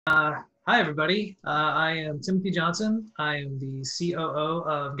Hi, everybody. I am Timothy Johnson. I am the COO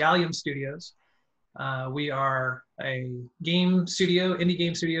of Gallium Studios. We are a game studio, indie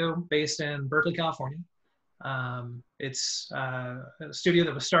game studio based in Berkeley, California. It's a studio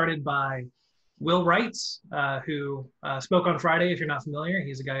that was started by Will Wright, who spoke on Friday, if you're not familiar.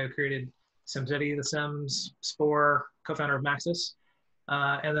 He's a guy who created SimCity, The Sims, Spore, co-founder of Maxis.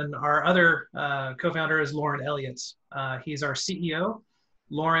 And then our other co-founder is Lauren Elliott. He's our CEO.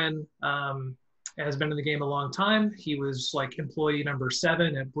 Lauren has been in the game a long time. He was like employee number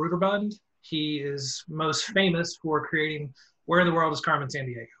 7 at Bruderbund. He is most famous for creating Where in the World is Carmen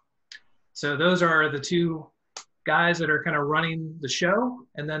Sandiego. So those are the two guys that are kind of running the show,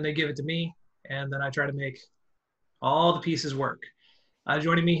 and then they give it to me, and then I try to make all the pieces work.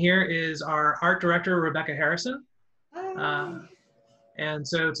 Joining me here is our art director, Rebecca Harrison. And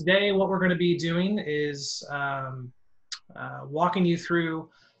so today what we're going to be doing is walking you through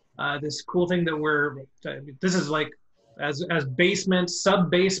this cool thing that this is like as basement,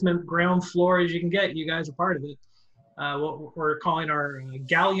 sub-basement, ground floor as you can get. You guys are part of it. What we're calling our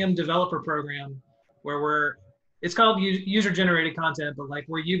Gallium developer program, where it's called user-generated content, but like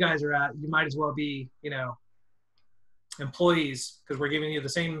where you guys are at, you might as well be, employees, because we're giving you the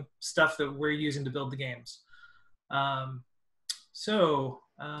same stuff that we're using to build the games. Let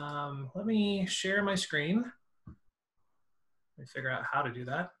me share my screen. Let me figure out how to do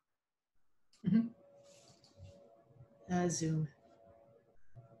that. Zoom.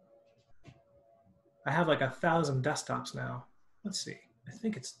 I have like 1,000 desktops now. Let's see. I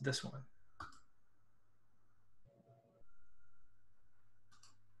think it's this one.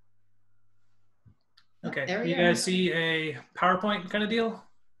 Okay, you guys see a PowerPoint kind of deal?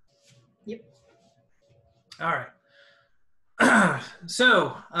 Yep. All right.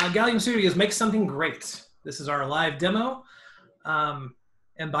 So Gallium Studios makes something great. This is our live demo.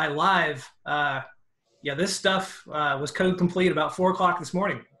 And by live, this stuff was code complete about 4 o'clock this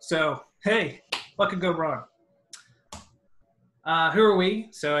morning. So, hey, what could go wrong? Who are we?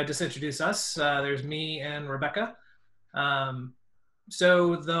 So I just introduced us. There's me and Rebecca.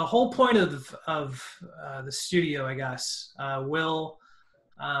 So the whole point of the studio, I guess, Will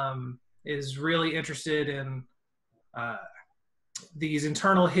is really interested in these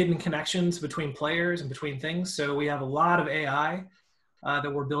internal hidden connections between players and between things. So we have a lot of AI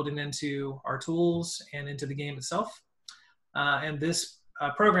that we're building into our tools and into the game itself. And this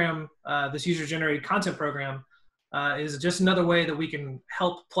program, this user-generated content program, is just another way that we can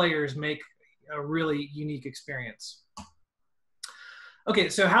help players make a really unique experience. Okay,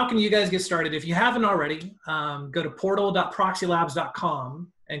 so how can you guys get started? If you haven't already, go to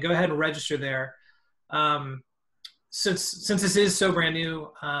portal.proxylabs.com and go ahead and register there. Since this is so brand new,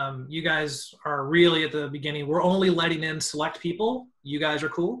 you guys are really at the beginning. We're only letting in select people. You guys are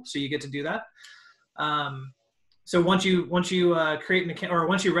cool, so you get to do that. So once you create an account, or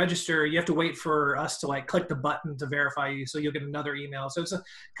once you register, you have to wait for us to like click the button to verify you. So you'll get another email. So it's a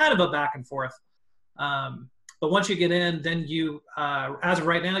kind of a back and forth. But once you get in, then you, as of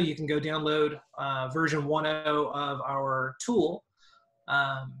right now, you can go download version 1.0 of our tool.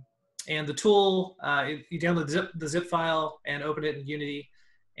 And the tool, you download the zip file and open it in Unity,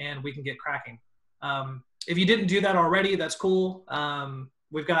 and we can get cracking. If you didn't do that already, that's cool.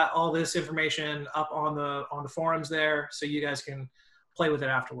 We've got all this information up on the forums there, so you guys can play with it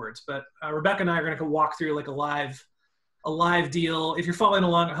afterwards. But Rebecca and I are going to walk through like a live deal. If you're following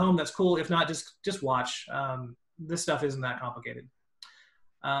along at home, that's cool. If not, just watch. This stuff isn't that complicated.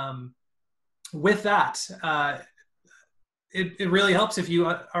 With that. It really helps if you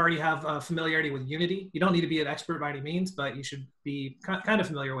already have familiarity with Unity. You don't need to be an expert by any means, but you should be kind of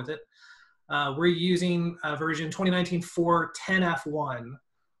familiar with it. We're using version 2019 4.10F1.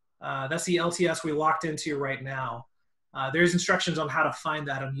 That's the LTS we locked into right now. There's instructions on how to find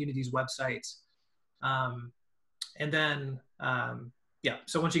that on Unity's website. And then,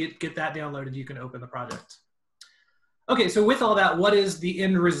 so once you get that downloaded, you can open the project. Okay, so with all that, what is the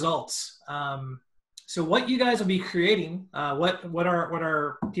end result? So what you guys will be creating, what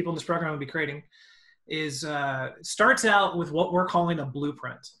our people in this program will be creating, is starts out with what we're calling a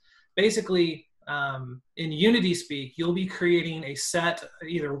blueprint. Basically, in Unity speak, you'll be creating a set,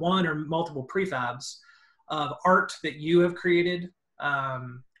 either one or multiple prefabs of art that you have created,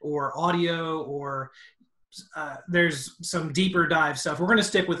 or audio, or there's some deeper dive stuff. We're going to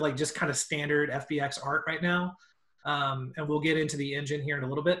stick with like just kind of standard FBX art right now, and we'll get into the engine here in a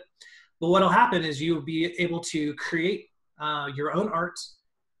little bit. But what'll happen is you'll be able to create your own art,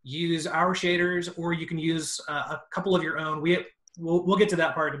 use our shaders, or you can use a couple of your own. We'll get to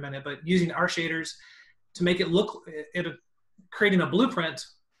that part in a minute, but using our shaders to make it look, creating a blueprint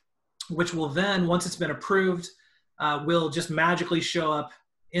which will then, once it's been approved, will just magically show up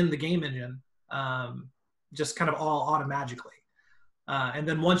in the game engine, just kind of all automatically. And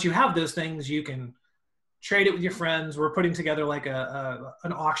then once you have those things, you can trade it with your friends. We're putting together like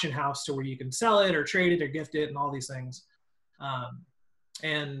an auction house to where you can sell it or trade it or gift it and all these things.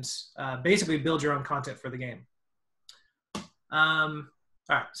 And basically build your own content for the game.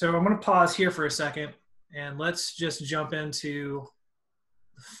 All right, so I'm going to pause here for a second, and let's just jump into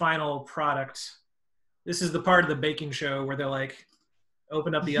the final product. This is the part of the baking show where they're like,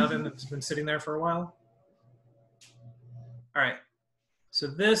 open up the oven that's been sitting there for a while. All right, so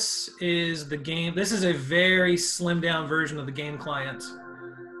this is the game. This is a very slimmed down version of the game client.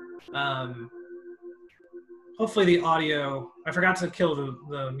 Hopefully the audio, I forgot to kill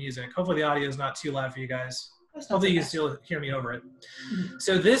the music. Hopefully the audio is not too loud for you guys. Hopefully you can still hear me over it.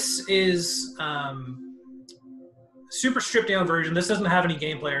 So this is super stripped down version. This doesn't have any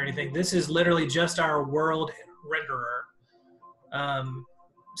gameplay or anything. This is literally just our world renderer.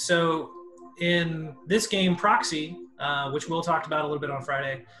 So in this game, Proxy, which Will talked about a little bit on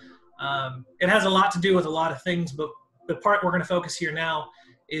Friday, it has a lot to do with a lot of things, but the part we're going to focus here now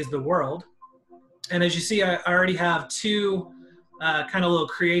is the world. And as you see, I already have two kind of little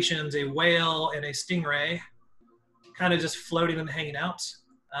creations, a whale and a stingray, kind of just floating and hanging out.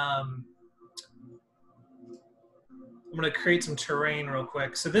 I'm going to create some terrain real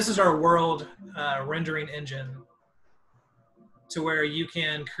quick. So this is our world rendering engine, to where you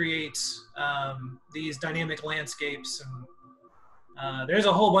can create these dynamic landscapes. And there's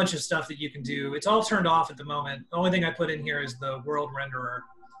a whole bunch of stuff that you can do. It's all turned off at the moment. The only thing I put in here is the world renderer.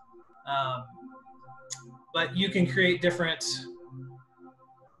 But you can create different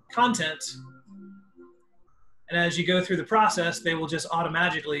content. And as you go through the process, they will just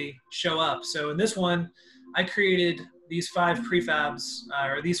automatically show up. So in this one, I created these 5 prefabs,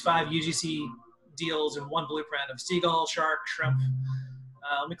 or these 5 UGC deals in one blueprint of seagull, shark, shrimp.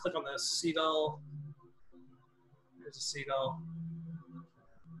 Let me click on this seagull. There's a seagull.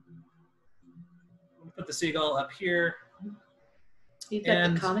 Let me put the seagull up here. You've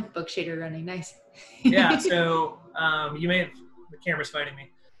got the comic book shader running, nice. Yeah, so you may have, the camera's fighting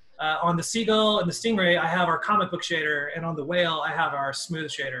me. On the seagull and the stingray, I have our comic book shader, and on the whale, I have our smooth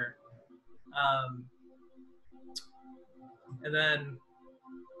shader. And then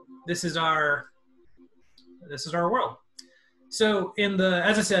this is our world. So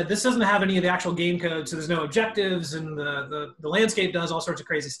as I said, this doesn't have any of the actual game code, so there's no objectives, and the landscape does all sorts of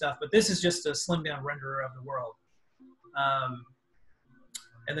crazy stuff, but this is just a slimmed down renderer of the world.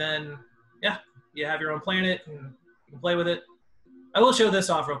 And then, yeah, you have your own planet, and you can play with it. I will show this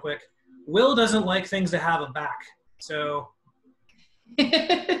off real quick. Will doesn't like things to have a back, so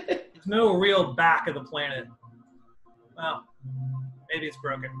there's no real back of the planet. Well, maybe it's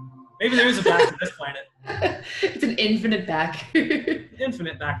broken. Maybe there is a back to this planet. It's an infinite back.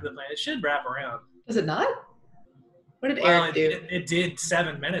 Infinite back to the planet. It should wrap around. Does it not? What did Well, Eric do? It did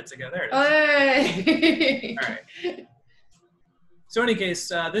 7 minutes ago. There it is. Oh, hey. All right. So in any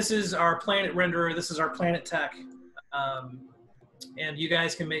case, this is our planet renderer. This is our planet tech. And you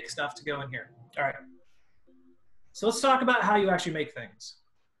guys can make stuff to go in here. All right. So let's talk about how you actually make things.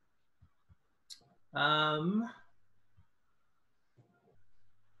 I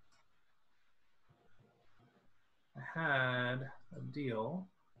had a deal.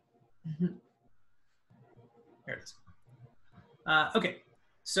 Mm-hmm. Here it is. Okay.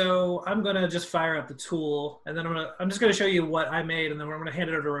 So I'm gonna just fire up the tool, and then I'm just gonna show you what I made, and then I'm gonna hand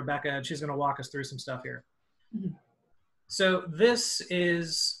it over to Rebecca, and she's gonna walk us through some stuff here. Mm-hmm. So this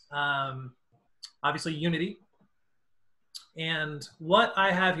is obviously Unity, and what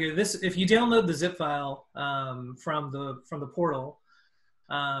I have here, if you download the zip file from the portal,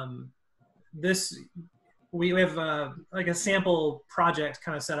 we have like a sample project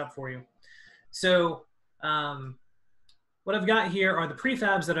kind of set up for you. So what I've got here are the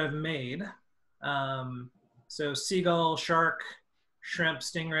prefabs that I've made. So seagull, shark, shrimp,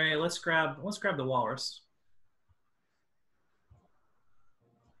 stingray. Let's grab the walrus.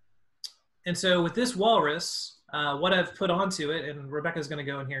 And so with this walrus, what I've put onto it, and Rebecca's going to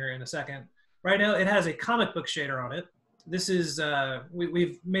go in here in a second. Right now, it has a comic book shader on it. This is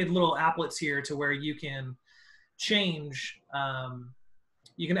we've made little applets here to where you can change.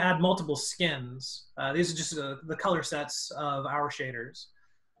 You can add multiple skins. These are just the color sets of our shaders.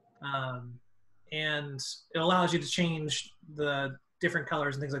 And it allows you to change the different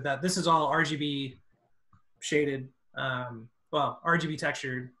colors and things like that. This is all RGB shaded, well, RGB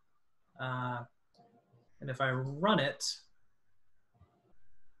textured. And if I run it,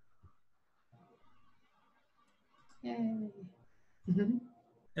 yay. Mm-hmm.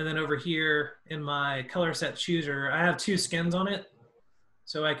 And then over here in my color set chooser, I have 2 skins on it.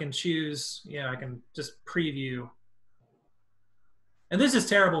 So I can choose, I can just preview. And this is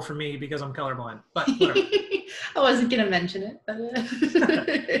terrible for me because I'm colorblind, but whatever. I wasn't going to mention it. But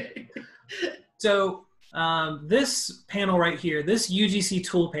So this panel right here, this UGC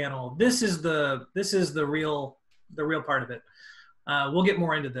tool panel, this is the real part of it. We'll get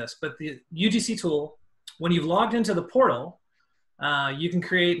more into this, but the UGC tool, when you've logged into the portal, you can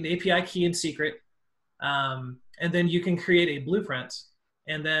create an API key in secret, and then you can create a blueprint.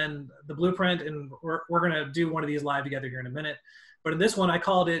 And then the blueprint, and we're going to do one of these live together here in a minute. But in this one, I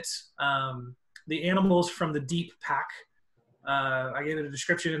called it the animals from the deep pack. I gave it a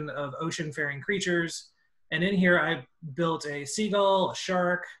description of ocean-faring creatures. And in here, I built a seagull, a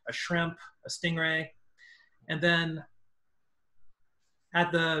shark, a shrimp, a stingray. And then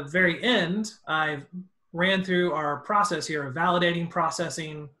at the very end, I ran through our process here of validating,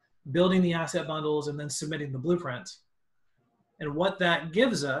 processing, building the asset bundles, and then submitting the blueprint. And what that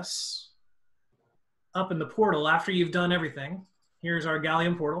gives us up in the portal after you've done everything, here's our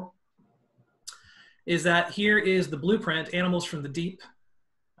Gallium portal, is that here is the blueprint, Animals from the Deep.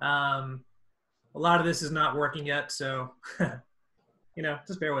 A lot of this is not working yet, so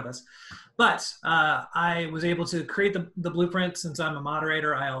just bear with us. But I was able to create the blueprint. Since I'm a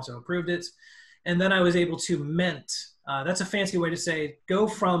moderator, I also approved it. And then I was able to mint. That's a fancy way to say go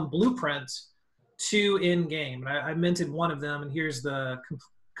from blueprint to in-game. I minted one of them, and here's the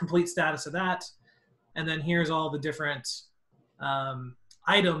complete status of that. And then here's all the different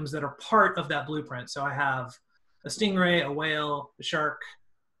items that are part of that blueprint. So I have a stingray, a whale, a shark,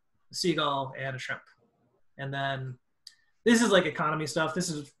 a seagull, and a shrimp. And then this is like economy stuff. This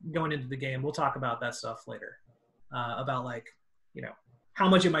is going into the game. We'll talk about that stuff later, about how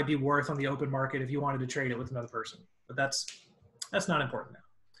much it might be worth on the open market if you wanted to trade it with another person. But that's not important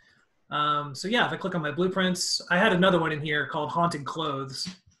now. So yeah, if I click on my blueprints, I had another one in here called Haunted Clothes,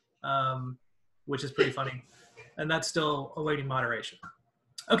 which is pretty funny. And that's still awaiting moderation.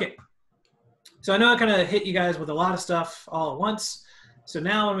 Okay. So I know I kind of hit you guys with a lot of stuff all at once. So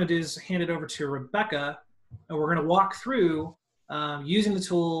now what I'm going to do is hand it over to Rebecca, and we're going to walk through using the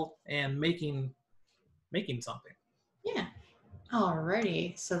tool and making something. Yeah.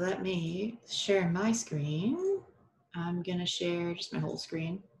 Alrighty. So let me share my screen. I'm going to share just my whole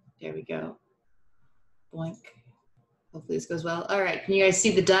screen. There we go. Boink. Hopefully this goes well. All right. Can you guys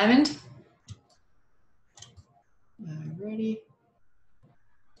see the diamond? Alrighty.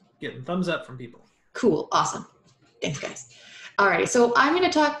 Getting thumbs up from people. Cool. Awesome. Thanks, guys. All right. So I'm going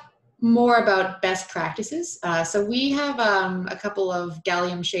to talk more about best practices. So we have a couple of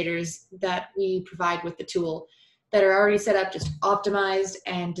Gallium shaders that we provide with the tool that are already set up, just optimized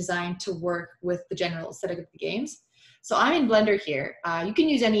and designed to work with the general aesthetic of the games. So I'm in Blender here. You can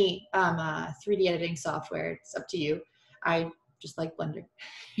use any 3D editing software. It's up to you. I just like Blender.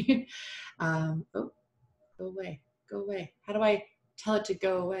 Oh, go away. Go away. How do I tell it to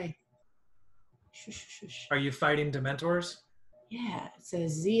go away? Shush, shush, shush. Are you fighting Dementors? Yeah, it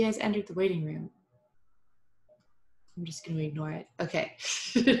says Z has entered the waiting room. I'm just going to ignore it. Okay.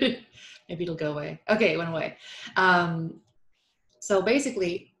 Maybe it'll go away. Okay, it went away. So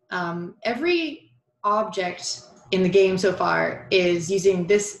basically, every object in the game so far is using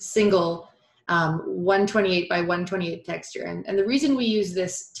this single 128 by 128 texture. And the reason we use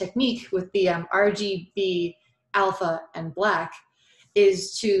this technique with the RGB alpha and black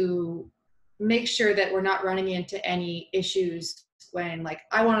is to make sure that we're not running into any issues when, like,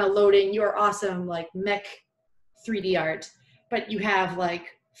 I want to load in your awesome like mech 3D art, but you have like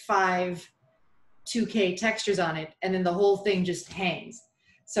 5 2K textures on it, and then the whole thing just hangs.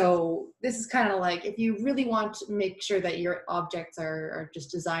 So this is kind of like, if you really want to make sure that your objects are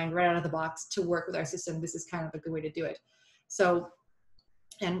just designed right out of the box to work with our system, this is kind of a good way to do it. So,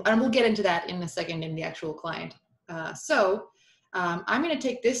 and we'll get into that in a second in the actual client. I'm going to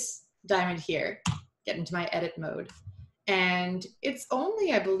take this diamond here, get into my edit mode. And it's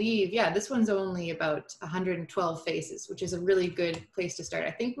only, I believe, yeah, this one's only about 112 faces, which is a really good place to start.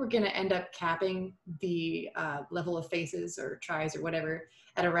 I think we're going to end up capping the level of faces or tries or whatever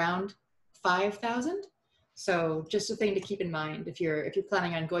at around 5,000. So just a thing to keep in mind if you're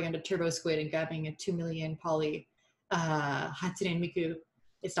planning on going into Turbo Squid and grabbing a 2 million poly Hatsune Miku,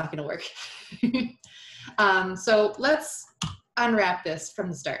 it's not going to work. So let's unwrap this from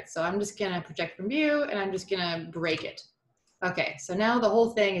the start. So I'm just going to project from view, and I'm just going to break it. Okay, so now the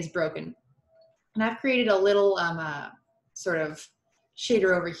whole thing is broken. And I've created a little sort of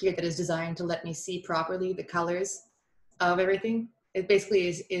shader over here that is designed to let me see properly the colors of everything. It basically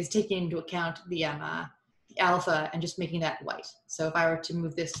is taking into account the the alpha and just making that white. So if I were to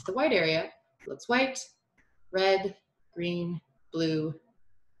move this to the white area, it looks white, red, green, blue,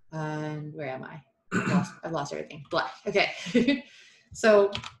 and where am I? I've lost everything. Black. Okay.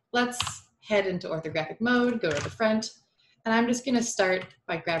 So let's head into orthographic mode, go to the front, and I'm just gonna start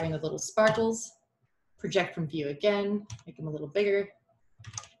by grabbing the little sparkles, project from view again, make them a little bigger.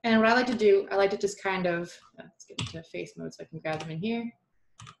 And what I like to do, I like to just kind of, let's get into face mode so I can grab them in here,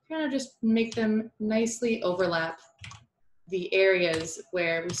 kind of just make them nicely overlap the areas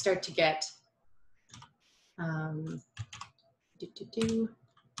where we start to get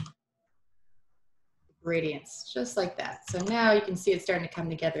gradients, just like that. So now you can see it's starting to come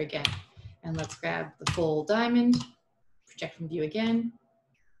together again. And let's grab the full diamond, project from view again,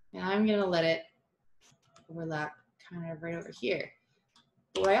 and I'm gonna let it overlap kind of right over here.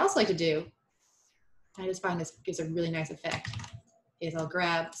 But what I also like to do, I just find this gives a really nice effect, is I'll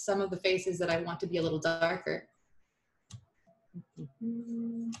grab some of the faces that I want to be a little darker.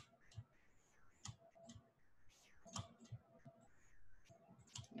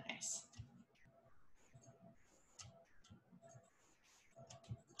 Nice.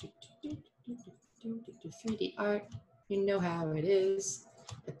 3D art, you know how it is,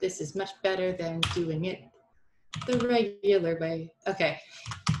 but this is much better than doing it the regular way. Okay,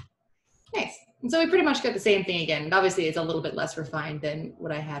 nice. And so we pretty much got the same thing again. And obviously it's a little bit less refined than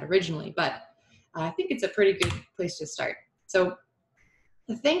what I had originally, but I think it's a pretty good place to start. So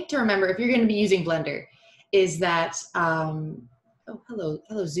the thing to remember if you're going to be using Blender is that, oh,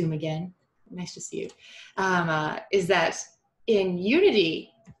 hello Zoom again. Nice to see you. Is that in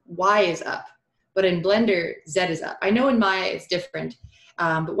Unity, Y is up, but in Blender, Z is up. I know in Maya it's different,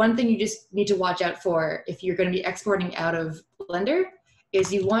 but one thing you just need to watch out for if you're going to be exporting out of Blender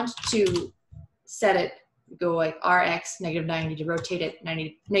is you want to set it, go like RX -90 to rotate it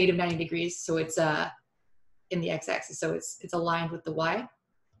 -90 degrees, so it's in the X-axis, so it's aligned with the Y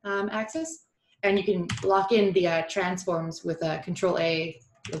axis, and you can lock in the transforms with Control A,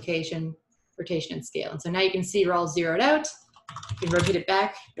 location, rotation, and scale. And so now you can see we're all zeroed out. You can rotate it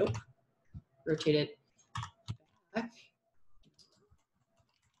back. Nope. Rotate it back.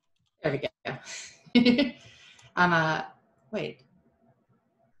 There we go. Wait.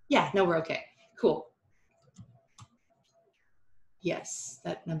 Yeah, no, we're okay. Cool. Yes,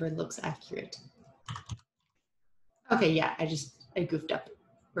 that number looks accurate. Okay, yeah, I goofed up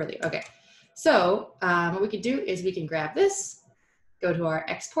earlier. Okay, so what we can do is we can grab this, go to our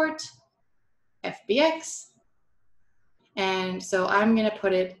export, FBX, and so I'm gonna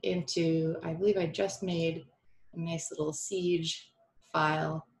put it into, I believe I just made a nice little siege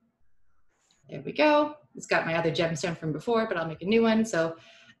file. There we go. It's got my other gemstone from before, but I'll make a new one. So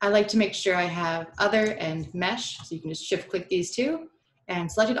I like to make sure I have other and mesh, so you can just shift click these two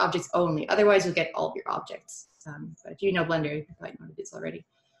and selected objects only. Otherwise you'll get all of your objects. But if you know Blender, you probably know what it is already.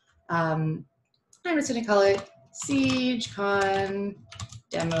 I'm just gonna call it SiegeCon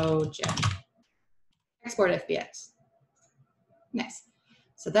Demo Gem. Export FBX. Nice.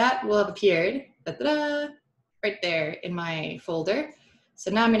 So that will have appeared right there in my folder. So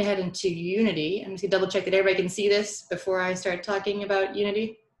now I'm gonna head into Unity. I'm just gonna double check that everybody can see this before I start talking about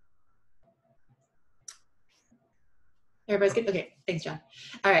Unity. Everybody's good? Okay, thanks, John.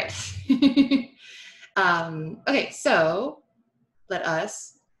 All right. Okay, so let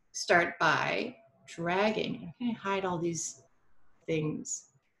us start by dragging. I'm gonna hide all these things.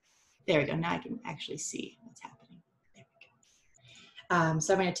 There we go, now I can actually see what's happening. There we go.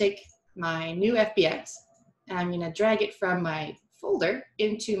 So I'm gonna take my new FBX and I'm gonna drag it from my folder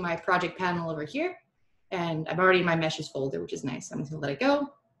into my project panel over here. And I'm already in my meshes folder, which is nice. So I'm just gonna let it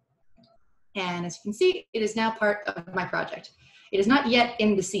go. And as you can see, it is now part of my project. It is not yet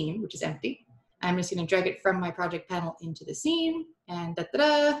in the scene, which is empty. I'm just gonna drag it from my project panel into the scene and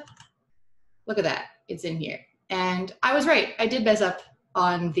look at that, it's in here. And I was right, I did mess up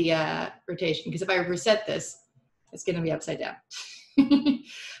on the rotation, because if I reset this, it's gonna be upside down.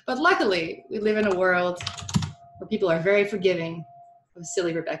 But luckily, we live in a world where people are very forgiving of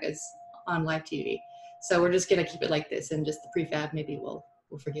silly Rebeccas on live TV. So we're just gonna keep it like this, and just the prefab maybe will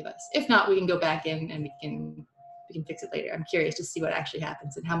forgive us. If not, we can go back in and we can fix it later. I'm curious to see what actually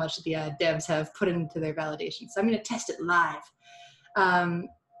happens and how much the devs have put into their validation. So I'm gonna test it live.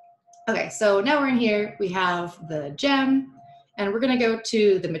 Okay, so now we're in here, we have the gem, and we're gonna go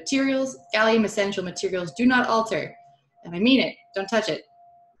to the materials, Gallium essential materials, do not alter. And I mean it, don't touch it.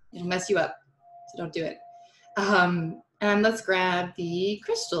 It'll mess you up, so don't do it. And let's grab the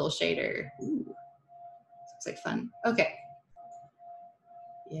crystal shader. Ooh, looks like fun. Okay.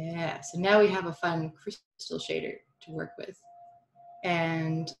 Yeah, so now we have a fun crystal shader to work with.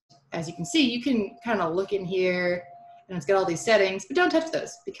 And as you can see, you can kind of look in here and it's got all these settings, but don't touch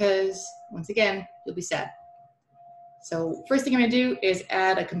those because once again, you'll be sad. So first thing I'm gonna do is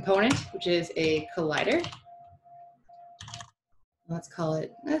add a component, which is a collider. Let's call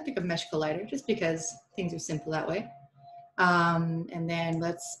it, I think a mesh collider, just because things are simple that way. And then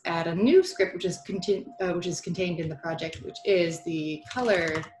let's add a new script, which is contained in the project, which is the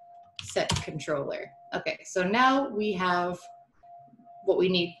color set controller. Okay, so now we have what we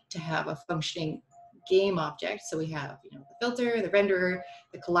need to have a functioning game object. So we have, the filter, the renderer,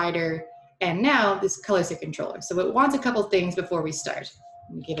 the collider, and now this color set controller. So it wants a couple things before we start.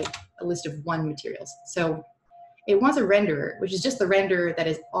 We give it a list of 1 materials. So it wants a renderer, which is just the renderer that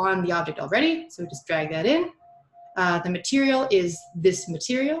is on the object already. So we just drag that in. The material is this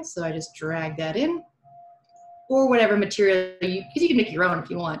material, so I just drag that in. Or whatever material, because you can make your own if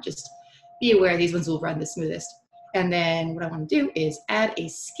you want, just be aware these ones will run the smoothest. And then what I want to do is add a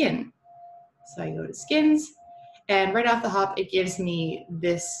skin. So I go to skins, and right off the hop, it gives me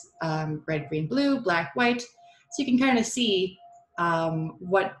this red, green, blue, black, white. So you can kind of see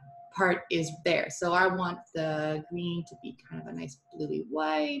what part is there. So I want the green to be kind of a nice bluey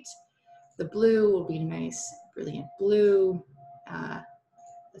white. The blue will be nice, brilliant blue.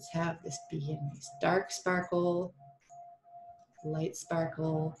 Let's have this be a nice dark sparkle, light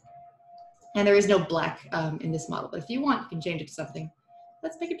sparkle. And there is no black in this model, but if you want, you can change it to something.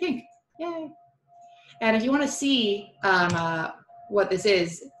 Let's make it pink, yay. And if you want to see what this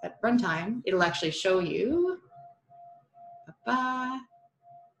is at runtime, it'll actually show you.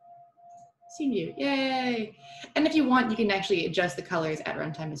 Seen you, yay. And if you want, you can actually adjust the colors at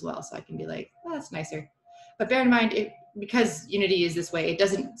runtime as well. So I can be like, oh, that's nicer. But bear in mind, because Unity is this way, it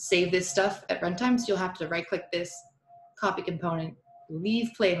doesn't save this stuff at runtime. So you'll have to right click this, copy component,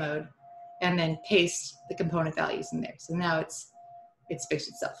 leave play mode, and then paste the component values in there. So now it's fixed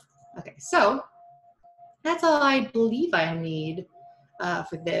itself. Okay, so that's all I believe I need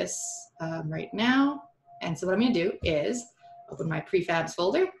for this right now. And so what I'm gonna do is open my prefabs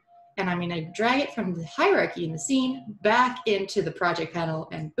folder, and I'm gonna drag it from the hierarchy in the scene back into the project panel,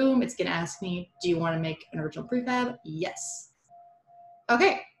 and boom, it's gonna ask me, do you wanna make an original prefab? Yes.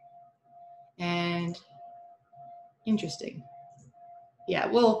 Okay, and interesting. Yeah,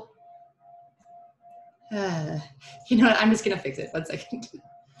 well, you know what, I'm just gonna fix it, 1 second.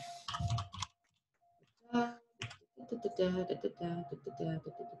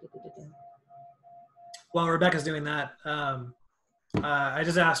 While Rebecca's doing that, I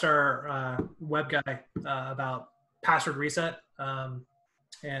just asked our web guy about password reset,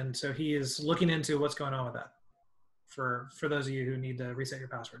 and so he is looking into what's going on with that for those of you who need to reset your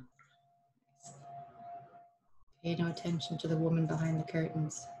password. Pay no attention to the woman behind the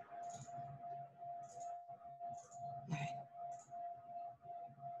curtains. All right.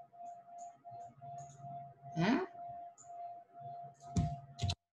 Huh?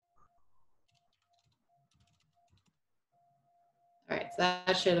 All right, so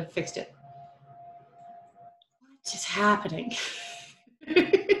that should have fixed it. What is happening?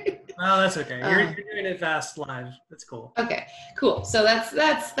 Oh, that's okay. You're doing it fast live. That's cool. Okay, cool. So that's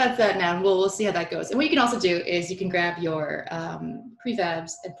that now. We'll see how that goes. And what you can also do is you can grab your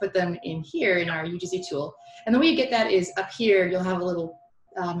prefabs and put them in here in our UGC tool. And the way you get that is up here, you'll have a little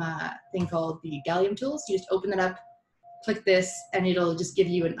thing called the Gallium tools. You just open that up, click this, and it'll just give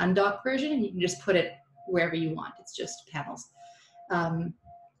you an undocked version, and you can just put it wherever you want. It's just panels.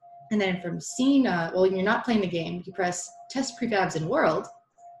 And then from scene, well, when you're not playing the game, you press test prefabs in world.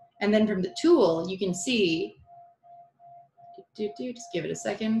 And then from the tool, you can see, just give it a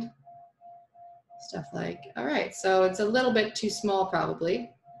second. Stuff like, all right, so it's a little bit too small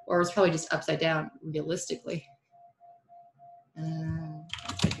probably, or it's probably just upside down realistically.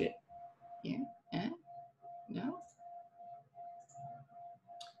 Good. Yeah, no?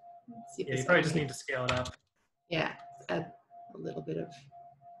 Let's see if you probably just need to scale it up. Yeah, add a little bit of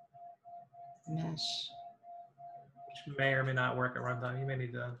mesh. Which may or may not work at runtime. You may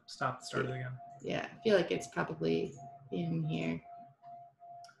need to stop and start it again. Yeah, I feel like it's probably in here.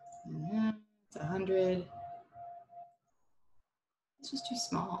 It's 100. It's just too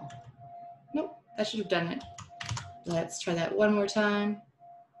small. Nope, that should have done it. Let's try that one more time.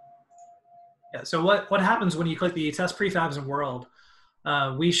 Yeah, so what happens when you click the test prefabs in world,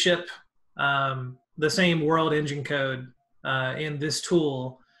 we ship the same world engine code in this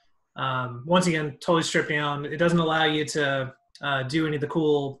tool. Once again, totally stripped down. It doesn't allow you to do any of the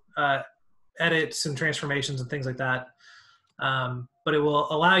cool edits and transformations and things like that. But it will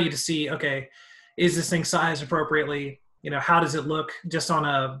allow you to see, okay, is this thing sized appropriately? How does it look just on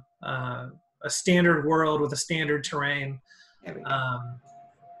a standard world with a standard terrain? There we go.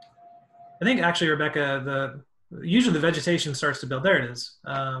 I think actually, Rebecca, usually the vegetation starts to build. There it is.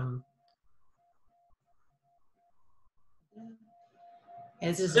 And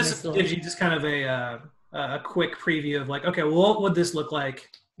this is a This nice little. gives you just kind of a quick preview of like, okay, well, what would this look like,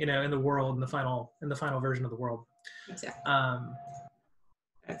 in the world, in the final version of the world. Exactly. Um,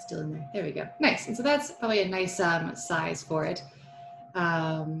 That's still in there. There we go. Nice. And so that's probably a nice size for it.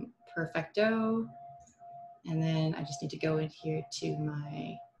 Perfecto. And then I just need to go in here to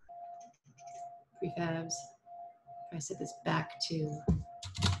my prefabs. If I set this back to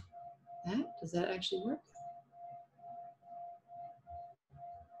that, does that actually work?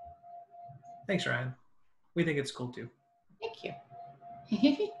 Thanks, Ryan. We think it's cool too. Thank you.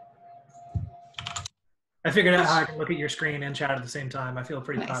 I figured out how I can look at your screen and chat at the same time. I feel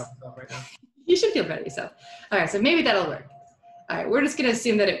pretty Nice. proud of myself right now. You should feel proud of yourself. All right, so maybe that'll work. All right, we're just gonna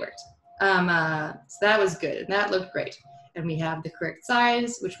assume that it worked. So that was good, and that looked great. And we have the correct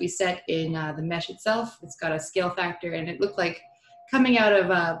size, which we set in the mesh itself. It's got a scale factor, and it looked like coming out of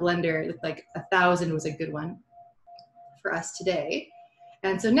Blender, it looked like 1,000 was a good one for us today.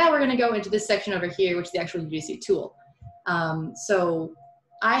 And so now we're gonna go into this section over here, which is the actual UGC tool. So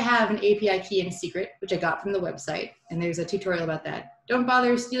I have an API key in secret, which I got from the website, and there's a tutorial about that. Don't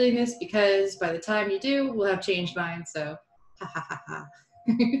bother stealing this because by the time you do, we'll have changed mine, so ha ha ha ha.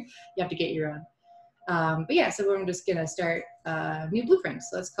 You have to get your own. But yeah, so we're just gonna start a new blueprint.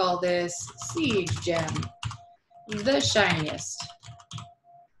 So let's call this Siege Gem, the shiniest.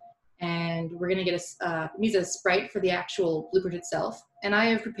 And we're gonna get use a sprite for the actual blueprint itself. And I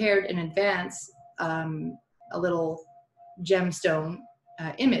have prepared in advance a little gemstone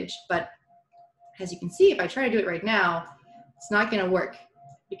image, but as you can see, if I try to do it right now, it's not going to work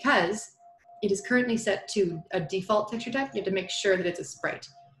because it is currently set to a default texture type. You have to make sure that it's a sprite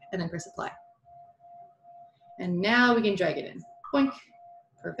and then press apply. And now we can drag it in. Boink,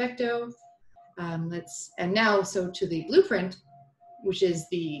 perfecto. And now, so to the blueprint, which is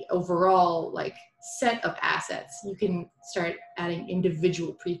the overall like set of assets, you can start adding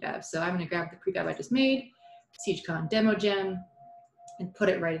individual prefabs. So I'm going to grab the prefab I just made, SiegeCon demo gem, and put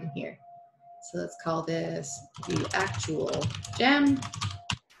it right in here. So let's call this the actual gem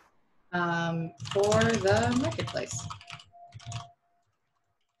for the marketplace.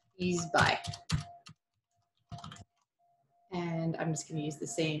 Ease buy. And I'm just going to use the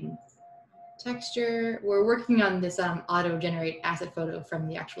same texture. We're working on this auto-generate asset photo from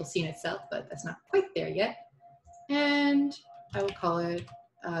the actual scene itself, but that's not quite there yet. And I will call it,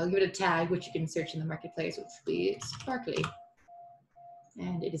 I'll give it a tag, which you can search in the marketplace, which will be sparkly.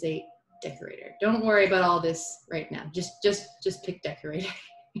 And it is a decorator. Don't worry about all this right now. Just pick decorator.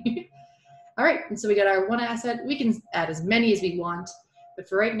 All right, and so we got our one asset. We can add as many as we want, but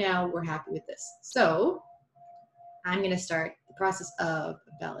for right now, we're happy with this. So I'm gonna start the process of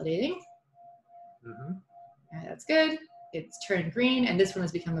validating. Mm-hmm. All right, that's good. It's turned green, and this one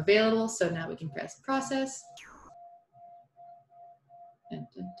has become available, so now we can press process. Dun,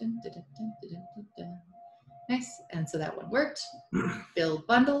 dun, dun, dun, dun, dun, dun, dun, dun. Nice, and so that one worked. Build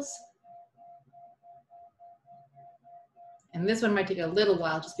bundles. And this one might take a little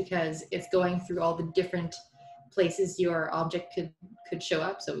while just because it's going through all the different places your object could show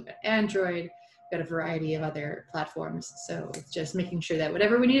up. So we've got Android, we've got a variety of other platforms. So it's just making sure that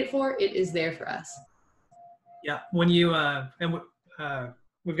whatever we need it for, it is there for us. Yeah, when you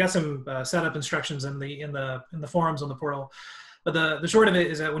we've got some setup instructions in the forums on the portal, but the short of it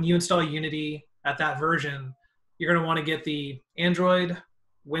is that when you install Unity at that version, you're going to want to get the Android,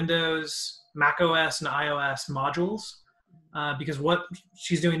 Windows, Mac OS, and iOS modules. Because what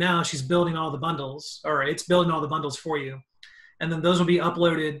she's doing now, she's building all the bundles, or it's building all the bundles for you. And then those will be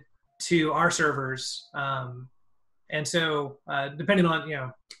uploaded to our servers. And so depending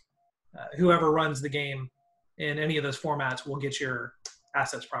on, whoever runs the game in any of those formats will get your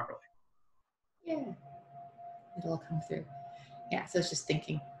assets properly. Yeah, it'll all come through. Yeah, so it's just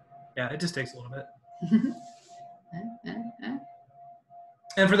thinking. Yeah, it just takes a little bit.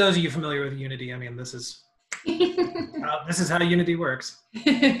 And for those of you familiar with Unity, I mean, this is how Unity works.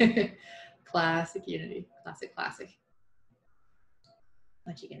 Classic Unity, classic.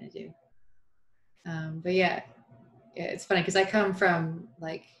 What you gonna do? But yeah, it's funny because I come from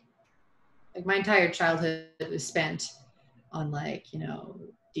like my entire childhood was spent on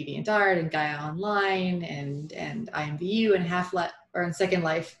DeviantArt and Gaia Online and IMVU and Half-Life or in Second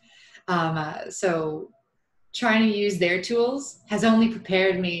Life. So trying to use their tools has only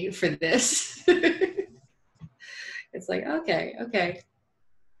prepared me for this. It's like, okay.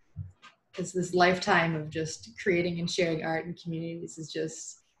 Because this lifetime of just creating and sharing art and communities is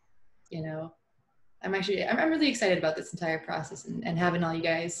just, I'm really excited about this entire process and having all you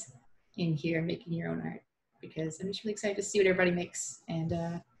guys, in here making your own art, because I'm just really excited to see what everybody makes and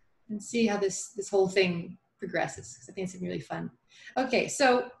see how this whole thing progresses, because I think it's gonna be really fun. Okay,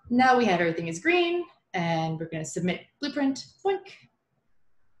 so now we have everything is green, and we're going to submit blueprint. Boink.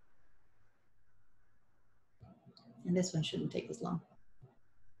 And this one shouldn't take as long.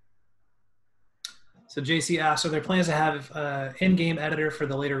 So JC asked, are there plans to have in-game editor for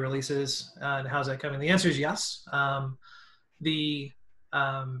the later releases? And how's that coming? The answer is yes. All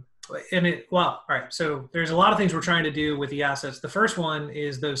right. So there's a lot of things we're trying to do with the assets. The first one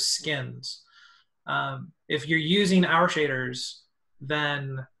is those skins. If you're using our shaders,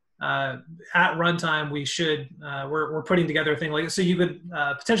 then at runtime we should we're putting together a thing like, so you could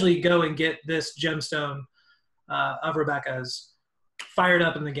potentially go and get this gemstone of Rebecca's fired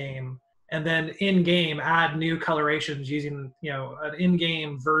up in the game, and then in game add new colorations using an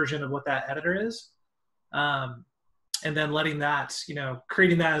in-game version of what that editor is, and then letting that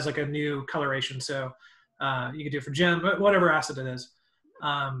creating that as like a new coloration. So you could do it for gem, whatever asset it is.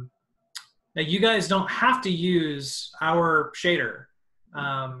 Now you guys don't have to use our shader.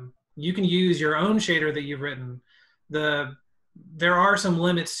 You can use your own shader that you've written. There are some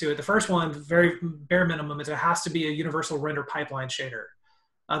limits to it. The first one, very bare minimum, is it has to be a universal render pipeline shader.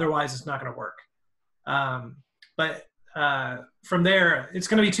 Otherwise, it's not going to work. But from there, it's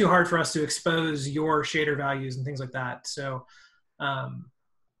going to be too hard for us to expose your shader values and things like that. So,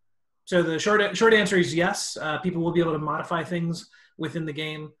 so the short answer is yes. People will be able to modify things within the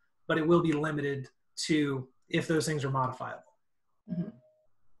game, but it will be limited to if those things are modifiable.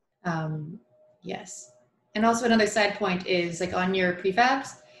 Mm-hmm. Yes. And also another side point is, like, on your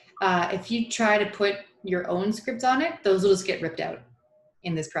prefabs, if you try to put your own scripts on it, those will just get ripped out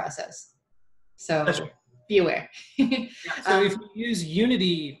in this process. So be aware. Yeah, so if you use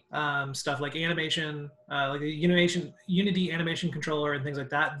Unity stuff like animation, like the Unity animation controller and things like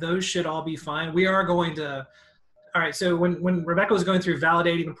that, those should all be fine. We are going to, all right, so when Rebecca was going through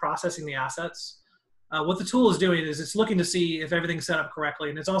validating and processing the assets, what the tool is doing is it's looking to see if everything's set up correctly,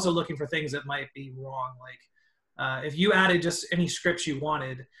 and it's also looking for things that might be wrong. Like if you added just any scripts you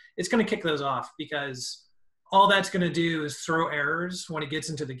wanted, it's going to kick those off, because all that's going to do is throw errors when it gets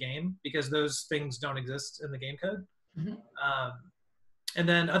into the game, because those things don't exist in the game code. Mm-hmm. And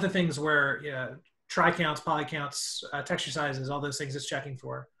then other things where try counts, poly counts, texture sizes, all those things it's checking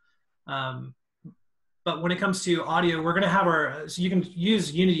for. But when it comes to audio, we're going to have so you can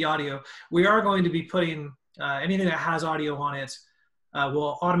use Unity Audio. We are going to be putting anything that has audio on it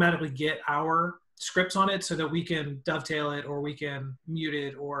will automatically get our scripts on it, so that we can dovetail it, or we can mute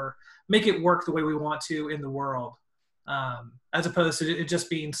it, or make it work the way we want to in the world, as opposed to it just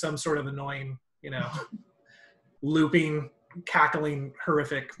being some sort of annoying, looping, cackling,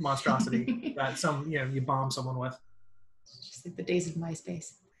 horrific monstrosity that you bomb someone with. Just like the days of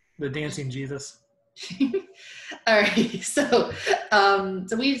MySpace. The dancing Jesus. All right, so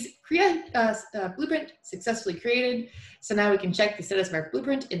we've created blueprint successfully created. So now we can check the status of our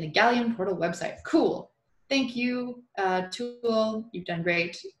blueprint in the Gallium portal website. Cool. Thank you, tool. You've done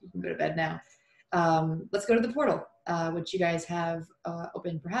great. You can go to bed now. Let's go to the portal, which you guys have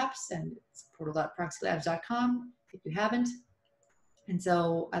open perhaps, and it's portal.proxylabs.com if you haven't. And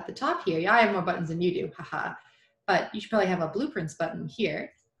so at the top here, I have more buttons than you do, haha. But you should probably have a blueprints button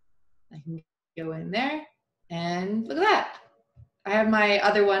here. I can go in there, and look at that. I have my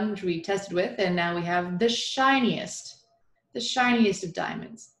other one, which we tested with, and now we have the shiniest of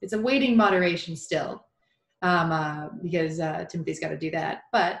diamonds. It's awaiting moderation still, because Timothy's got to do that.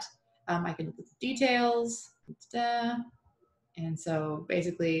 But I can look at the details, and so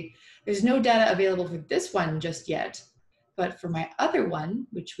basically, there's no data available for this one just yet. But for my other one,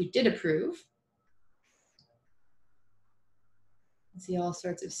 which we did approve, see all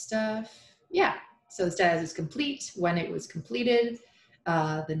sorts of stuff. Yeah, so the status is complete, when it was completed,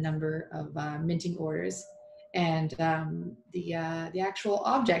 the number of minting orders, and the actual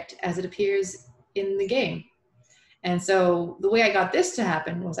object as it appears in the game. And so the way I got this to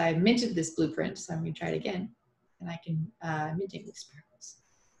happen was I minted this blueprint, so I'm going to try it again, and I can mint English sparkles.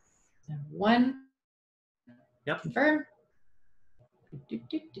 Number one. Yep. Confirm.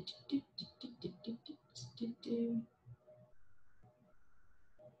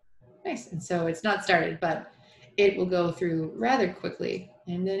 Nice. And so it's not started, but it will go through rather quickly,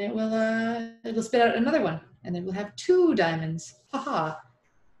 and then it'll spit out another one, and then we'll have 2 diamonds. Haha.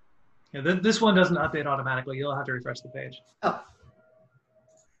 Yeah, this one doesn't update automatically. You'll have to refresh the page. Oh.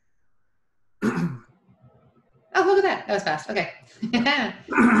 Oh, look at that. That was fast. Okay. Yeah,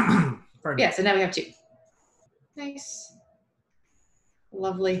 so now we have 2. Nice.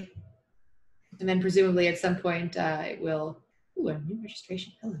 Lovely. And then presumably at some point it will... Ooh, a new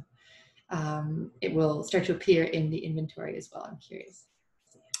registration. Hello. it will start to appear in the inventory as well. I'm curious.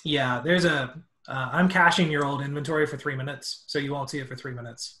 Yeah, there's I'm caching your old inventory for 3 minutes, so you won't see it for 3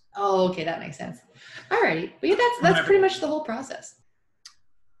 minutes. Oh, okay, that makes sense. Alrighty, but yeah, that's pretty much the whole process.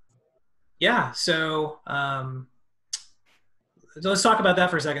 Yeah, so let's talk about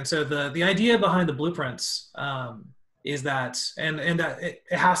that for a second. So the idea behind the blueprints is that, and that it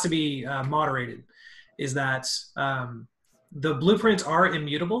has to be moderated, is that the blueprints are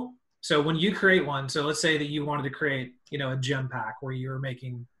immutable. So when you create one, so let's say that you wanted to create, a gem pack where you're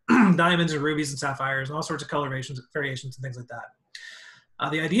making diamonds and rubies and sapphires and all sorts of color variations and things like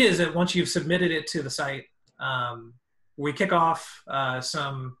that. The idea is that once you've submitted it to the site, we kick off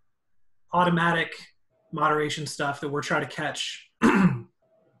some automatic moderation stuff that we're trying to catch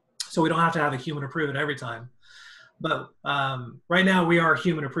so we don't have to have a human approve it every time. But right now we are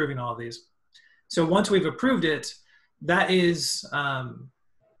human approving all of these. So once we've approved it, that is,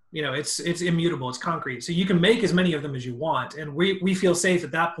 it's immutable, it's concrete. So you can make as many of them as you want. And we feel safe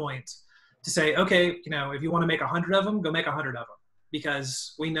at that point to say, okay, if you want to make 100 of them, go make 100 of them.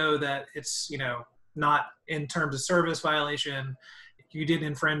 Because we know that it's, not in terms of service violation. You didn't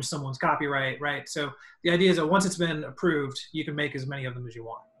infringe someone's copyright, right? So the idea is that once it's been approved, you can make as many of them as you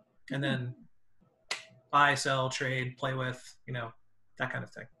want. And then buy, sell, trade, play with, that kind of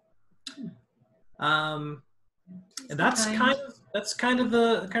thing. And that's kind of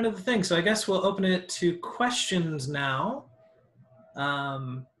the thing. So I guess we'll open it to questions now.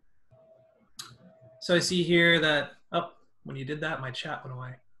 So I see here that, when you did that, my chat went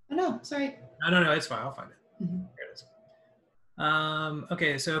away. Oh, no, sorry. No, it's fine. I'll find it. Mm-hmm. Here it is.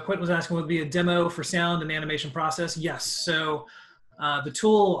 Okay, so Quint was asking, would it be a demo for sound and animation process? Yes. So the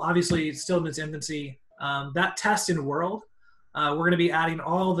tool, obviously, still in its infancy. That test in world, we're going to be adding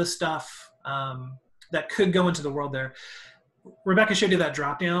all the stuff that could go into the world there. Rebecca showed you that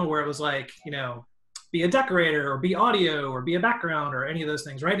drop down where it was like, be a decorator or be audio or be a background or any of those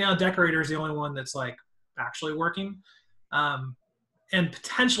things. Right now, decorator is the only one that's like actually working. And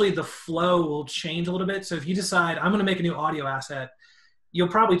potentially the flow will change a little bit. So if you decide I'm going to make a new audio asset, you'll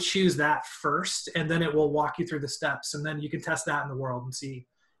probably choose that first, and then it will walk you through the steps, and then you can test that in the world and see,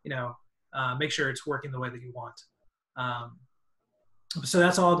 make sure it's working the way that you want. So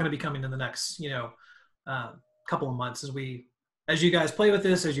that's all going to be coming in the next, couple of months as you guys play with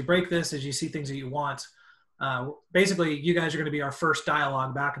this, as you break this, as you see things that you want. Basically, you guys are going to be our first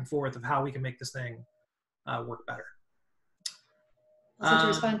dialogue back and forth of how we can make this thing work better. Also, to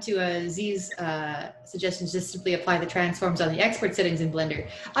respond to Z's suggestions, just simply apply the transforms on the expert settings in Blender.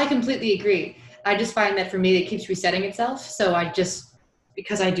 I completely agree. I just find that for me, it keeps resetting itself. So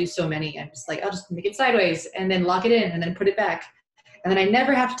because I do so many, I'm just like, I'll just make it sideways and then lock it in and then put it back. And then I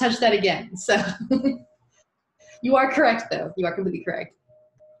never have to touch that again. So you are correct, though. You are completely correct.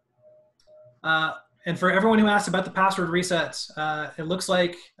 And for everyone who asked about the password resets, it looks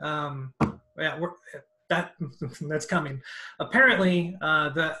like, that's coming. Apparently,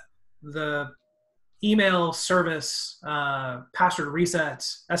 the email service password reset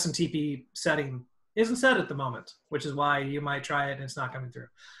SMTP setting isn't set at the moment, which is why you might try it and it's not coming through.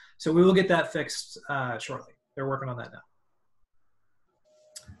 So we will get that fixed shortly. They're working on that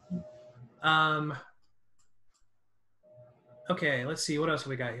now. Okay, let's see. What else have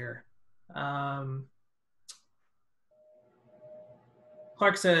we got here?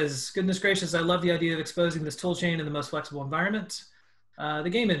 Clark says, goodness gracious, I love the idea of exposing this toolchain in the most flexible environment. The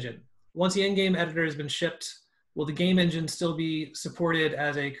game engine. Once the in-game editor has been shipped, will the game engine still be supported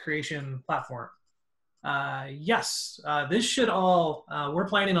as a creation platform? Yes, this should all, we're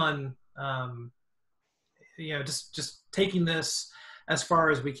planning on, just taking this as far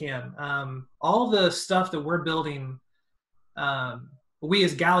as we can. All the stuff that we're building, we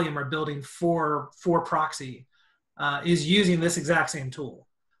as Gallium are building for proxy, is using this exact same tool.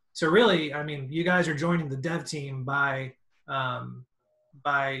 So really, I mean, you guys are joining the dev team by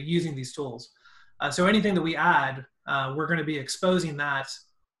using these tools. So anything that we add, we're going to be exposing that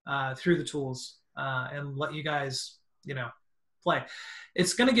through the tools and let you guys, play.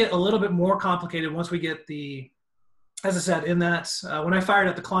 It's going to get a little bit more complicated once we get as I said, in that when I fired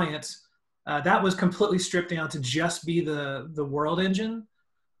up the client, that was completely stripped down to just be the world engine.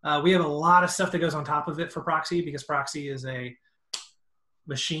 We have a lot of stuff that goes on top of it for Proxy because Proxy is a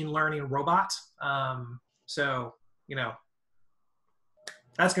machine learning robot. So,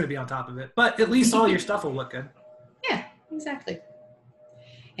 that's going to be on top of it. But at least all your stuff will look good. Yeah, exactly.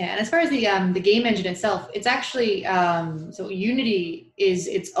 Yeah, and as far as the game engine itself, it's actually, so Unity is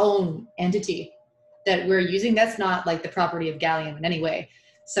its own entity that we're using. That's not like the property of Gallium in any way.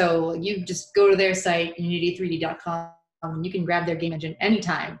 So you just go to their site, unity3d.com, You can grab their game engine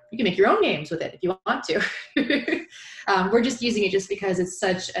anytime. You can make your own games with it if you want to. We're just using it just because it's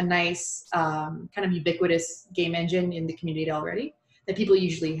such a nice, kind of ubiquitous game engine in the community already that people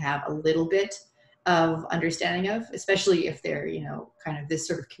usually have a little bit of understanding of, especially if they're, kind of this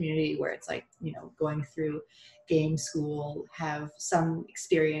sort of community where it's like, going through game school, have some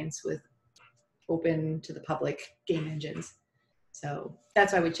experience with open to the public game engines. So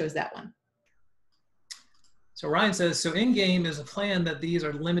that's why we chose that one. So Ryan says, so in-game is a plan that these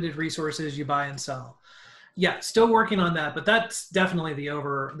are limited resources you buy and sell. Yeah, still working on that, but that's definitely the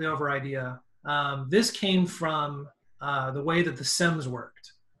over idea. This came from the way that the Sims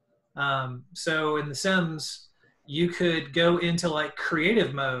worked. So in the Sims, you could go into like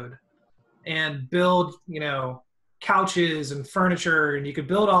creative mode and build, couches and furniture, and you could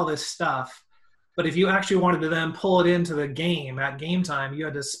build all this stuff. But if you actually wanted to then pull it into the game at game time, you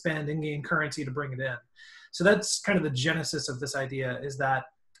had to spend in-game currency to bring it in. So that's kind of the genesis of this idea, is that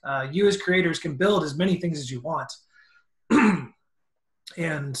you as creators can build as many things as you want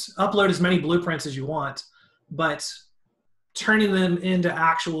and upload as many blueprints as you want, but turning them into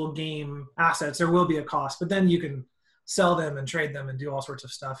actual game assets, there will be a cost, but then you can sell them and trade them and do all sorts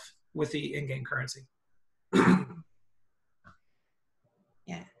of stuff with the in-game currency.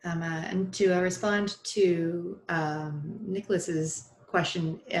 Yeah, and to respond to Nicholas's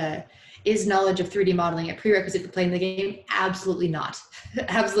question, is knowledge of 3D modeling a prerequisite for playing the game? Absolutely not.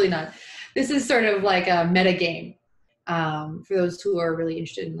 Absolutely not. This is sort of like a meta game for those who are really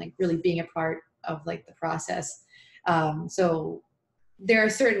interested in like really being a part of like the process. So there are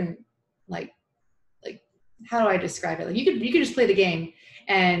certain like how do I describe it? Like you could just play the game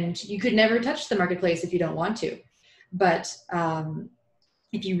and you could never touch the marketplace if you don't want to. But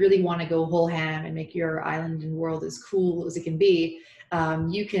if you really want to go whole ham and make your island and world as cool as it can be,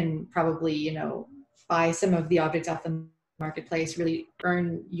 you can probably, buy some of the objects off the marketplace, really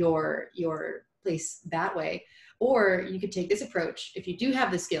earn your place that way. Or you could take this approach if you do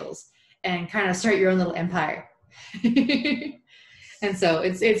have the skills and kind of start your own little empire. And so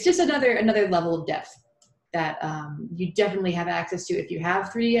it's just another level of depth that you definitely have access to if you have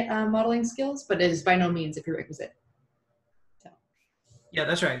 3D modeling skills, but it is by no means a prerequisite. Yeah,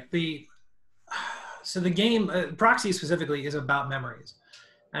 that's right. So the game, Proxy specifically, is about memories.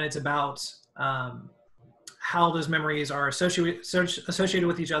 And it's about how those memories are associated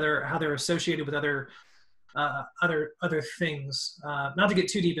with each other, how they're associated with other things. Not to get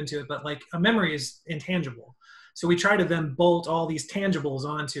too deep into it, but like a memory is intangible. So we try to then bolt all these tangibles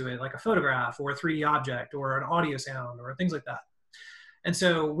onto it, like a photograph or a 3D object or an audio sound or things like that. And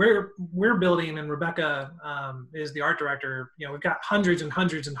so we're building, and Rebecca is the art director. We've got hundreds and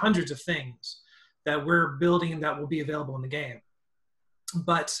hundreds and hundreds of things that we're building that will be available in the game.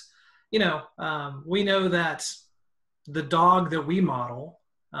 But we know that the dog that we model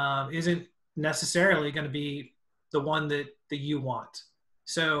isn't necessarily going to be the one that you want.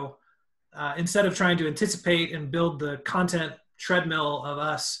 So instead of trying to anticipate and build the content treadmill of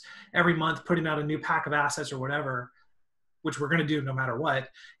us every month putting out a new pack of assets or whatever, which we're going to do no matter what,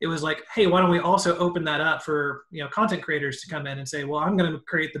 it was like, hey, why don't we also open that up for content creators to come in and say, well, I'm going to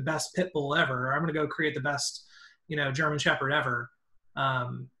create the best pit bull ever, or I'm going to go create the best German Shepherd ever,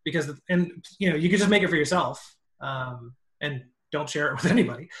 because you can just make it for yourself and don't share it with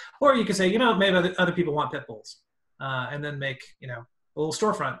anybody, or you can say, maybe other people want pit bulls, and then make a little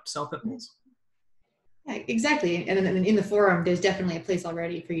storefront, sell pit bulls. Yeah, exactly. And then in the forum, there's definitely a place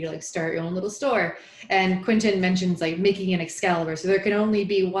already for you to like start your own little store. And Quentin mentions like making an Excalibur, so there can only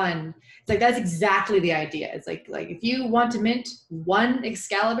be one. It's like that's exactly the idea. It's like if you want to mint one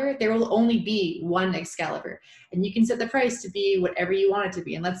Excalibur, there will only be one Excalibur, and you can set the price to be whatever you want it to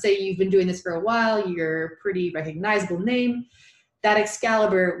be. And let's say you've been doing this for a while, you're a pretty recognizable name, that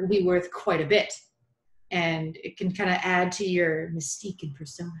Excalibur will be worth quite a bit, and it can kind of add to your mystique and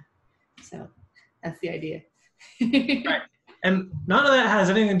persona. So that's the idea. Right. And none of that has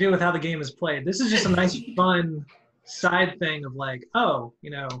anything to do with how the game is played. This is just a nice, fun side thing of like,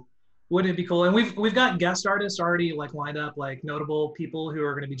 wouldn't it be cool? And we've got guest artists already like lined up, like notable people who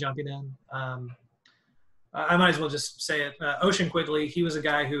are going to be jumping in. I might as well just say it. Ocean Quigley, he was a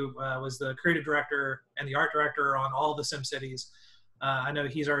guy who was the creative director and the art director on all the SimCities. I know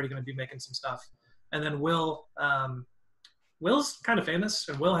he's already going to be making some stuff. And then Will, Will's kind of famous,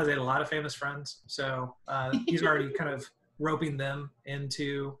 and Will has a lot of famous friends. So he's already kind of roping them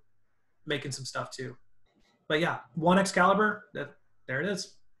into making some stuff too. But yeah, one Excalibur, there it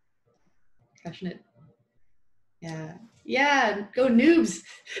is. Crushing it. Yeah, go noobs.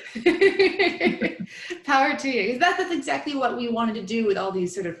 Power to you. Because that's exactly what we wanted to do with all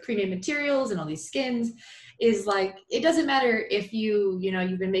these sort of pre-made materials and all these skins, is like, it doesn't matter if you've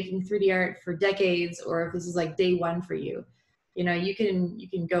been making 3D art for decades, or if this is like day one for you. You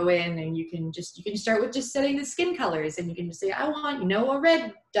can go in and you can start with just setting the skin colors, and you can just say, I want, a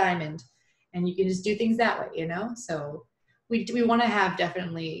red diamond, and you can just do things that way, So we want to have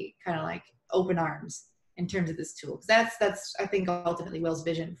definitely kind of like open arms in terms of this tool. Because that's I think ultimately Will's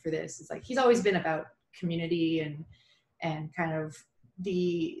vision for this. It's like, he's always been about community and kind of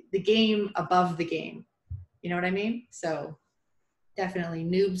the game above the game. You know what I mean? So definitely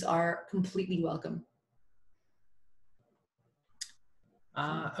noobs are completely welcome.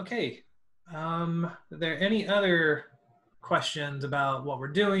 Okay. Are there any other questions about what we're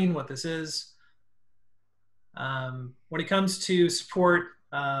doing, what this is? When it comes to support,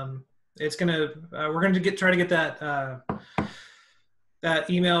 we're gonna try to get that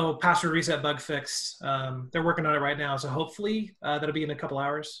email password reset bug fixed. They're working on it right now, so hopefully that'll be in a couple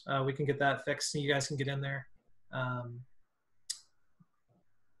hours. We can get that fixed, and you guys can get in there.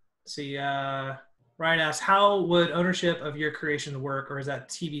 See, Ryan asks, how would ownership of your creation work, or is that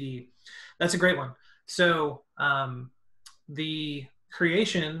TBD? That's a great one. So the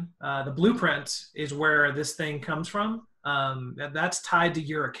creation, the blueprint is where this thing comes from. That's tied to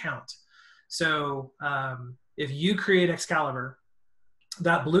your account. So if you create Excalibur,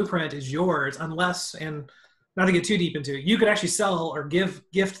 that blueprint is yours, unless, and not to get too deep into it, you could actually sell or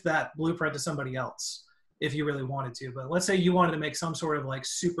gift that blueprint to somebody else if you really wanted to. But let's say you wanted to make some sort of like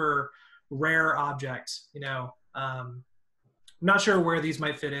super rare object, I'm not sure where these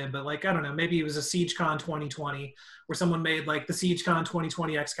might fit in, but like, I don't know, maybe it was a SiegeCon 2020 where someone made like the SiegeCon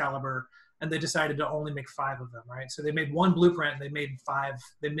 2020 Excalibur, and they decided to only make 5 of them, right? So they made one blueprint and they minted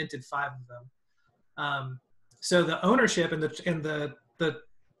 5 of them. So the ownership and the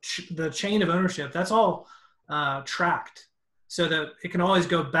chain of ownership, that's all tracked, so that it can always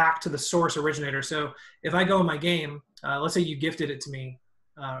go back to the source originator. So if I go in my game, let's say you gifted it to me,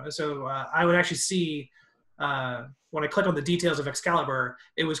 I would actually see, when I click on the details of Excalibur,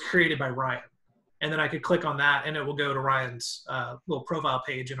 it was created by Ryan, and then I could click on that, and it will go to Ryan's little profile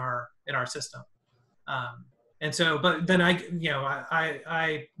page in our system. And so, but then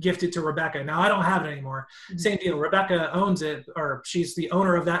I gift it to Rebecca. Now I don't have it anymore. Mm-hmm. Same deal. Rebecca owns it, or she's the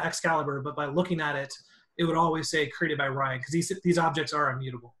owner of that Excalibur. But by looking at it, it would always say created by Ryan, because these objects are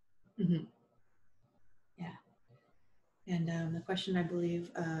immutable. Mm-hmm. Yeah. And the question, I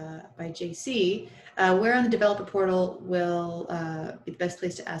believe, by JC, where on the developer portal will be the best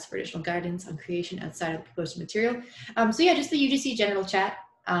place to ask for additional guidance on creation outside of the proposed material? So yeah, just the UGC general chat.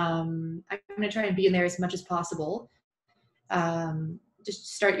 I'm going to try and be in there as much as possible.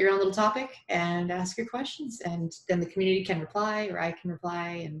 Just start your own little topic and ask your questions, and then the community can reply, or I can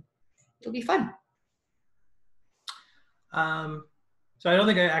reply, and it'll be fun. So I don't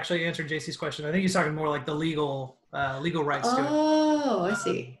think I actually answered JC's question. I think he's talking more like the legal rights to it. Oh, I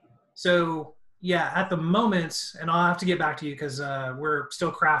see. So yeah, at the moment, and I'll have to get back to you, because we're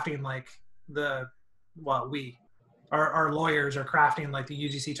still crafting like our lawyers are crafting like the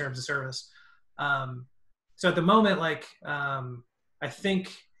UGC terms of service. So at the moment, like I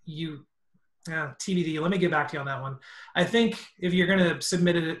think TBD, let me get back to you on that one. I think if you're going to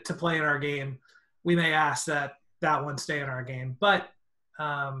submit it to play in our game, we may ask that one stay in our game, but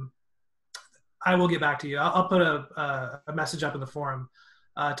I will get back to you. I'll put a message up in the forum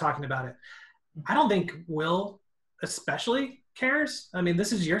talking about it. I don't think Will especially cares. I mean,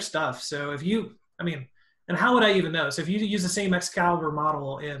 this is your stuff. So if you, and how would I even know? So if you use the same Excalibur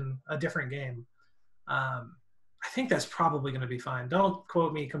model in a different game, I think that's probably going to be fine. Don't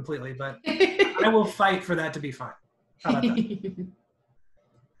quote me completely, but I will fight for that to be fine. How about that?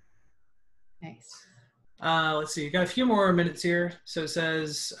 Nice. Let's see, you got a few more minutes here. So it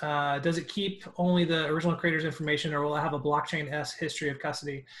says, does it keep only the original creator's information, or will it have a blockchain-esque history of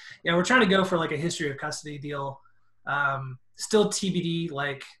custody? Yeah, we're trying to go for like a history of custody deal. Still TBD,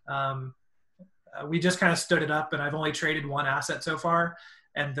 like we just kind of stood it up, and I've only traded one asset so far,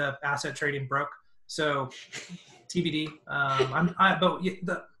 and the asset trading broke. So TBD. I'm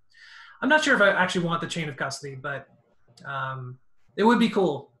not sure if I actually want the chain of custody, but it would be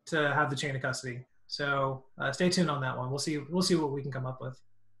cool to have the chain of custody. So stay tuned on that one. We'll see what we can come up with.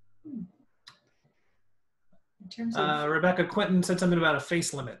 In terms of Rebecca Quinton said something about a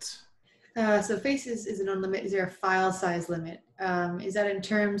face limit. So face is an unlimited. Is there a file size limit? Is that in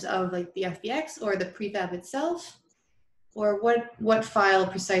terms of like the FBX or the prefab itself, or what file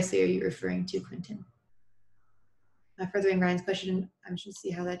precisely are you referring to, Quinton? Furthering Ryan's question, I'm just to see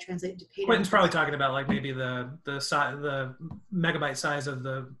how that translates to pay. Quentin's probably talking about like maybe the megabyte size of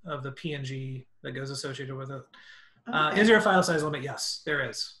the PNG that goes associated with it. Okay. Is there a file size limit? Yes, there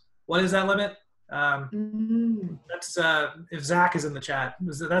is. What is that limit? That's if Zach is in the chat,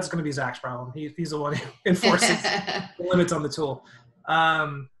 that's going to be Zach's problem. He's the one who enforces the limits on the tool.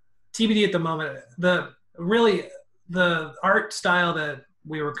 TBD at the moment. The art style that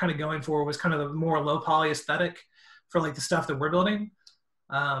we were kind of going for was kind of the more low poly aesthetic for like the stuff that we're building.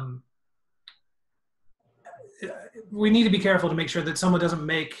 We need to be careful to make sure that someone doesn't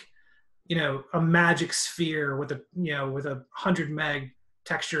make, a magic sphere with a 100 meg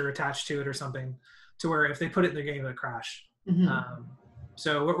texture attached to it or something, to where if they put it in the game, it'll crash.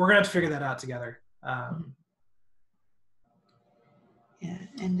 So we're gonna have to figure that out together. Yeah,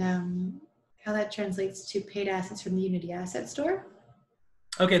 and how that translates to paid assets from the Unity Asset Store?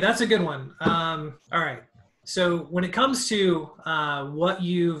 Okay, that's a good one. All right. So when it comes to what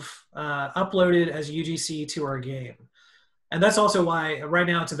you've uploaded as UGC to our game, and that's also why right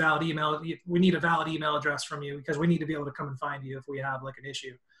now it's a valid email. We need a valid email address from you because we need to be able to come and find you if we have like an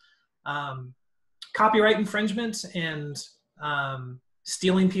issue. Copyright infringement and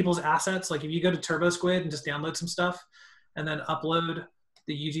stealing people's assets. Like if you go to TurboSquid and just download some stuff and then upload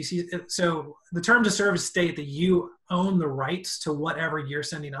the UGC. So the terms of service state that you own the rights to whatever you're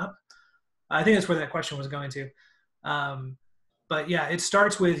sending up. I think that's where that question was going to. But yeah, it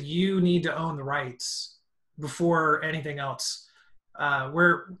starts with you need to own the rights before anything else.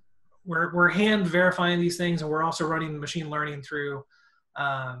 We're hand verifying these things, and we're also running machine learning through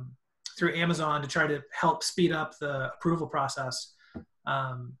Amazon to try to help speed up the approval process.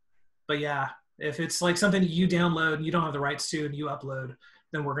 But yeah, if it's like something you download and you don't have the rights to and you upload,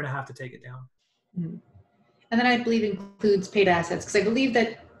 then we're going to have to take it down. And then I believe includes paid assets, because I believe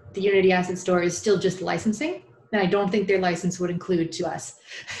that the Unity Asset Store is still just licensing, and I don't think their license would include to us.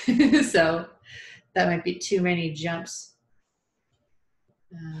 So that might be too many jumps.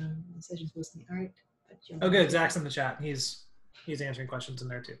 Sessions posting the art. Oh, good. Zach's in the chat. He's answering questions in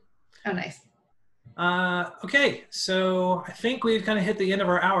there too. Oh, nice. Okay, so I think we've kind of hit the end of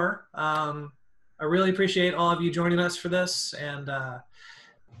our hour. I really appreciate all of you joining us for this, and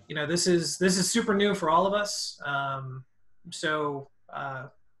this is super new for all of us.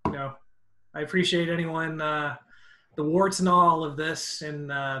 I appreciate anyone, the warts and all of this, and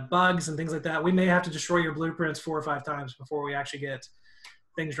bugs and things like that. We may have to destroy your blueprints 4 or 5 times before we actually get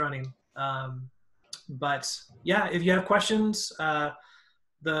things running. But yeah, if you have questions,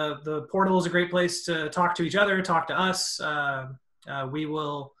 the portal is a great place to talk to each other, talk to us. We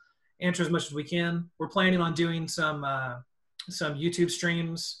will answer as much as we can. We're planning on doing some YouTube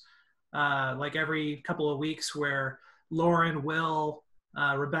streams like every couple of weeks, where Lauren, Will,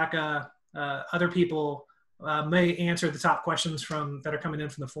 Rebecca, other people may answer the top questions that are coming in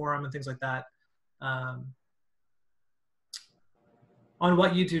from the forum and things like that. On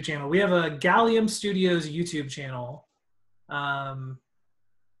what YouTube channel? We have a Gallium Studios YouTube channel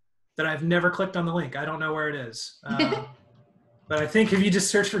that I've never clicked on the link. I don't know where it is. But I think if you just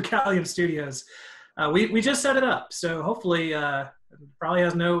search for Gallium Studios, we just set it up. So hopefully, it probably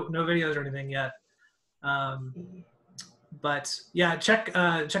has no videos or anything yet. But yeah, check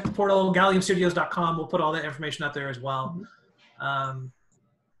the portal, galliumstudios.com. We'll put all that information up there as well.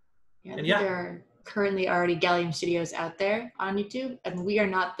 There are currently already Gallium Studios out there on YouTube, and we are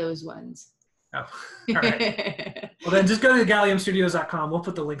not those ones. Oh, all right. Well, then just go to galliumstudios.com. We'll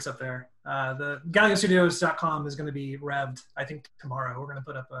put the links up there. The galliumstudios.com is going to be revved, I think, tomorrow. We're going to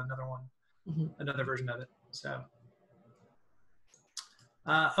put up another one, another version of it. So,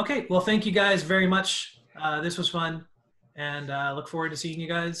 okay. Well, thank you guys very much. This was fun, and look forward to seeing you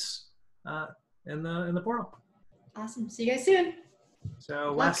guys in the portal. Awesome. See you guys soon.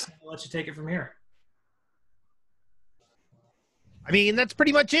 So, Wes, I'll let you take it from here. I mean, that's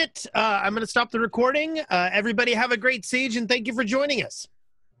pretty much it. I'm going to stop the recording. Everybody have a great siege, and thank you for joining us.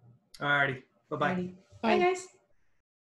 All righty. Bye-bye. Bye, guys.